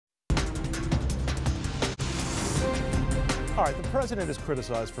All right, the president is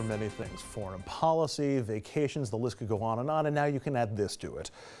criticized for many things: foreign policy, vacations, the list could go on, and now you can add this to it.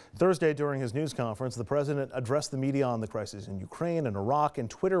 Thursday, during his news conference, the president addressed the media on the crisis in Ukraine and Iraq, and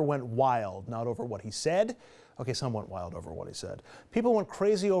Twitter went wild, not over what he said. Okay, some went wild over what he said. People went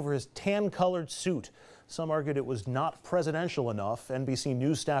crazy over his tan-colored suit. Some argued it was not presidential enough. NBC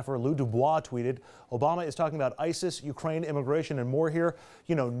News staffer Lou Dubois tweeted, "Obama is talking about ISIS, Ukraine, immigration, and more here.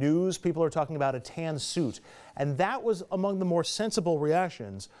 You know, news, people are talking about a tan suit." And that was among the more sensible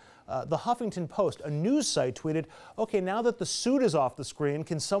reactions. The Huffington Post, a news site, tweeted, "Okay, now that the suit is off the screen,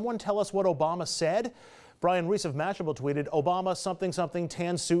 can someone tell us what Obama said?" Brian Reese of Mashable tweeted, "Obama something something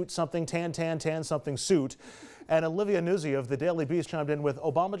tan suit something tan something suit." And Olivia Nuzzi of the Daily Beast chimed in with,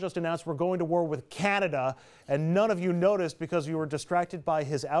 "Obama just announced we're going to war with Canada, and none of you noticed because you were distracted by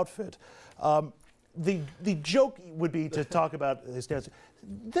his outfit." The joke would be to talk about his stance.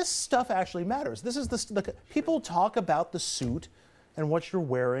 This stuff actually matters. This is the people talk about the suit and what you're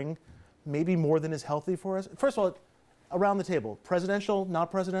wearing, maybe more than is healthy for us. First of all, around the table, presidential,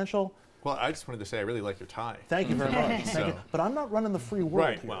 not presidential. Well, I just wanted to say I really like your tie. Thank you very much. Thank you. But I'm not running the free world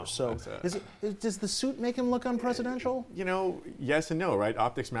right, here. well, so does the suit make him look unpresidential? You know, yes and no, right?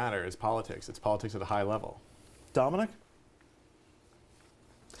 Optics matter. It's politics. It's politics at a high level. Dominic?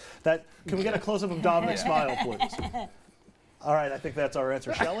 Can we get a close-up of Dominic's smile, please? All right, I think that's our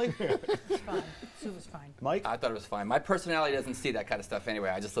answer. Shelley? It's fine. Sue was fine. Mike? I thought it was fine. My personality doesn't see that kind of stuff anyway.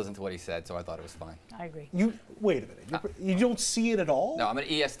 I just listened to what he said, so I thought it was fine. I agree. Wait a minute. You don't see it at all? No, I'm an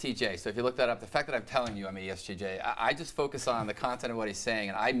ESTJ, so if you look that up, the fact that I'm telling you I'm an ESTJ, I just focus on the content of what he's saying,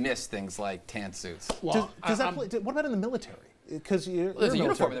 and I miss things like tan suits. Well, what about in the military? Because there's a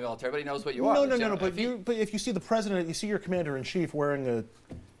uniform in the military, but he knows what you are. No. But if you see the president, you see your commander-in-chief wearing a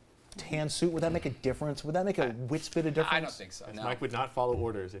tan suit, would that make a difference? Would that make a wits bit of difference? I don't think so. No. Mike would not follow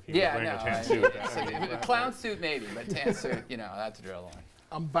orders if he was wearing a tan suit. A clown suit maybe, but tan suit, you know, that's a drill line.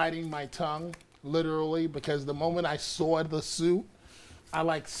 I'm biting my tongue, literally, because the moment I saw the suit,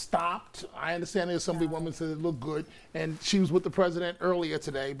 I stopped. I understand there's some women said it looked good, and she was with the president earlier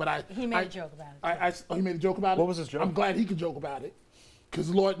today, but he made a joke about it. He made a joke about it? What was his joke? I'm glad he could joke about it, because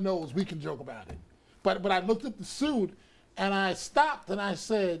Lord knows we can joke about it. But I looked at the suit, and I stopped, and I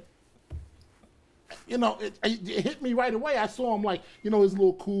said, you know, it hit me right away. I saw him his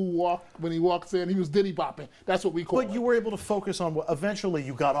little cool walk when he walks in. He was diddy bopping. That's what we call it. But you were able to focus on what eventually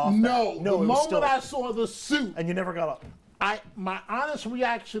you got off. No, the moment I saw the suit. And you never got up. My honest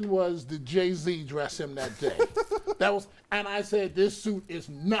reaction was, did Jay-Z dress him that day? And I said, this suit is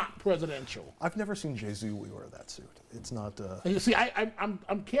not presidential. I've never seen Jay-Z wear that suit. It's not. And you see,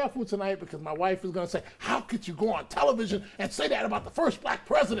 I'm careful tonight because my wife is going to say, how could you go on television and say that about the first black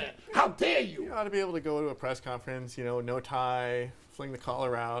president? How dare you? You ought to be able to go to a press conference, you know, no tie, fling the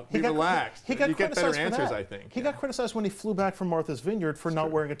collar out, be relaxed. You get better answers, I think. He got criticized when he flew back from Martha's Vineyard for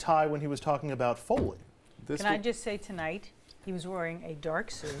not wearing a tie when he was talking about Foley. Can I just say tonight, he was wearing a dark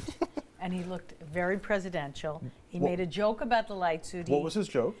suit, and he looked very presidential. He made a joke about the light suit. What was his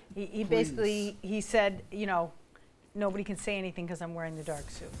joke? He basically said, you know, nobody can say anything because I'm wearing the dark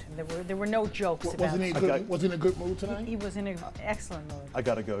suit. And there were no jokes about it. Was he in a good mood tonight? He was in an excellent mood. I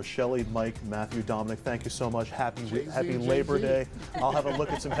got to go. Shelley, Mike, Matthew, Dominic, thank you so much. Happy Labor Day. I'll have a look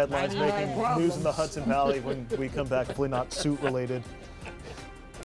at some headlines making news in the Hudson Valley when we come back, hopefully not suit related.